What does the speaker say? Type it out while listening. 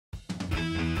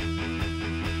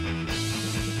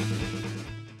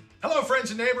Hello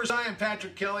friends and neighbors, I am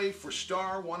Patrick Kelly for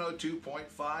Star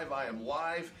 102.5. I am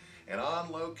live and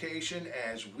on location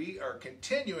as we are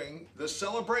continuing the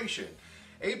celebration.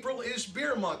 April is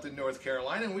beer month in North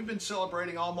Carolina, and we've been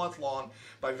celebrating all month long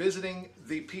by visiting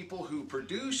the people who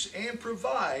produce and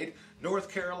provide North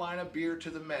Carolina beer to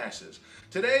the masses.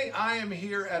 Today I am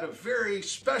here at a very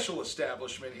special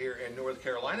establishment here in North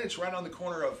Carolina. It's right on the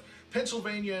corner of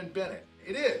Pennsylvania and Bennett.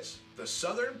 It is the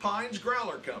Southern Pines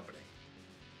Growler Company.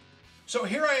 So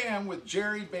here I am with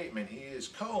Jerry Bateman. He is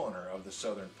co-owner of the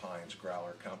Southern Pines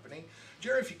Growler Company.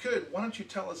 Jerry, if you could, why don't you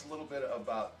tell us a little bit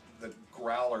about the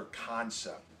growler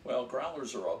concept? Well,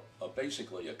 growlers are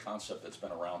basically a concept that's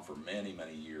been around for many,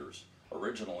 many years.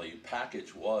 Originally,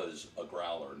 package was a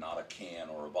growler, not a can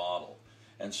or a bottle.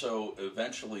 And so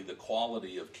eventually the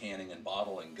quality of canning and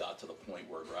bottling got to the point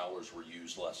where growlers were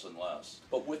used less and less.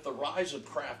 But with the rise of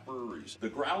craft breweries, the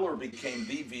growler became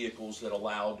the vehicles that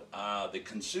allowed the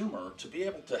consumer to be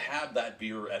able to have that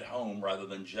beer at home rather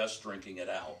than just drinking it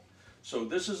out. So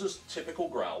this is a typical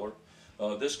growler.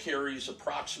 This carries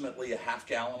approximately a half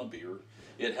gallon of beer.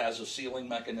 It has a sealing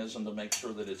mechanism to make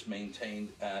sure that it's maintained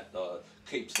at,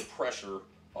 keeps the pressure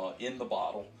in the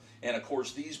bottle. And of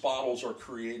course, these bottles are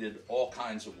created all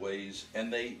kinds of ways,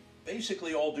 and they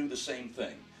basically all do the same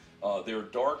thing. They're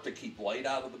dark to keep light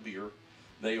out of the beer.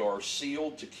 They are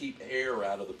sealed to keep air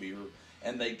out of the beer,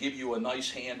 and they give you a nice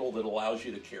handle that allows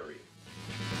you to carry it.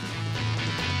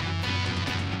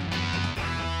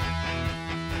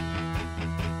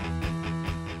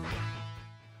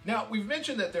 Now, we've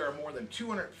mentioned that there are more than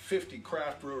 250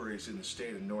 craft breweries in the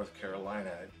state of North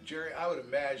Carolina. Jerry, I would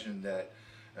imagine that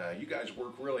you guys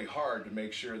work really hard to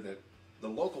make sure that the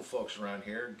local folks around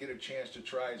here get a chance to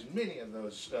try as many of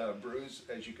those brews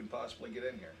as you can possibly get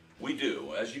in here. We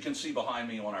do. As you can see behind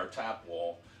me on our tap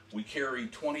wall, we carry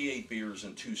 28 beers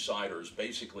and 2 ciders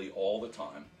basically all the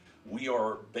time. We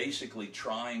are basically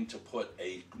trying to put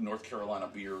a North Carolina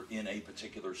beer in a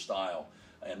particular style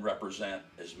and represent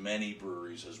as many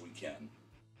breweries as we can.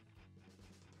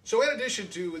 So in addition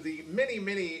to the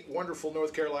many wonderful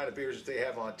North Carolina beers that they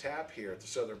have on tap here at the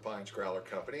Southern Pines Growler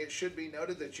Company, it should be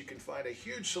noted that you can find a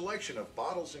huge selection of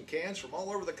bottles and cans from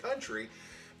all over the country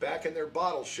back in their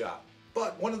bottle shop.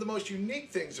 But one of the most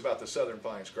unique things about the Southern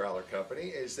Pines Growler Company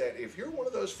is that if you're one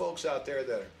of those folks out there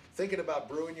that are thinking about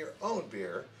brewing your own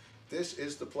beer, this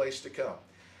is the place to come.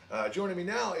 Joining me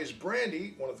now is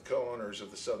Brandy, one of the co-owners of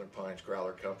the Southern Pines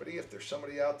Growler Company. If there's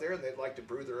somebody out there and they'd like to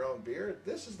brew their own beer,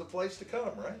 this is the place to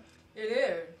come, right? It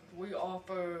is. We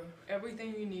offer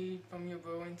everything you need from your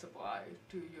brewing supply,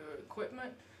 to your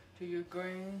equipment, to your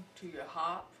grain, to your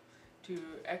hop, to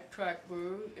extract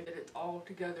brew. It's all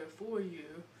together for you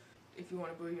if you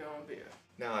want to brew your own beer.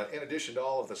 Now, in addition to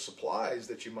all of the supplies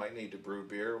that you might need to brew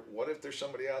beer, what if there's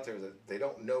somebody out there that they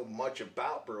don't know much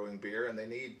about brewing beer and they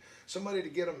need somebody to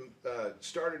get them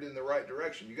started in the right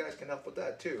direction? You guys can help with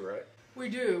that too, right? We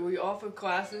do. We offer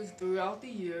classes throughout the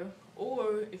year,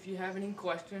 or if you have any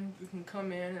questions, you can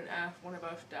come in and ask one of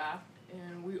our staff,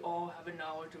 and we all have a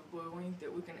knowledge of brewing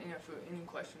that we can answer any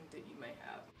questions that you may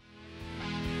have.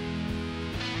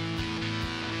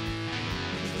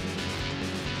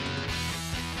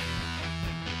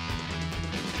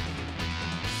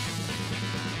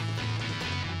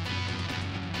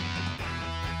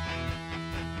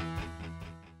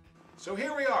 So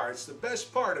here we are. It's the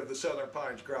best part of the Southern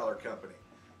Pines Growler Company.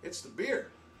 It's the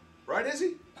beer. Right,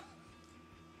 Izzy?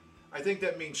 I think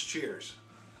that means cheers.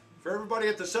 For everybody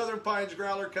at the Southern Pines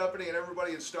Growler Company and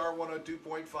everybody at Star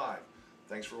 102.5,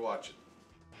 thanks for watching.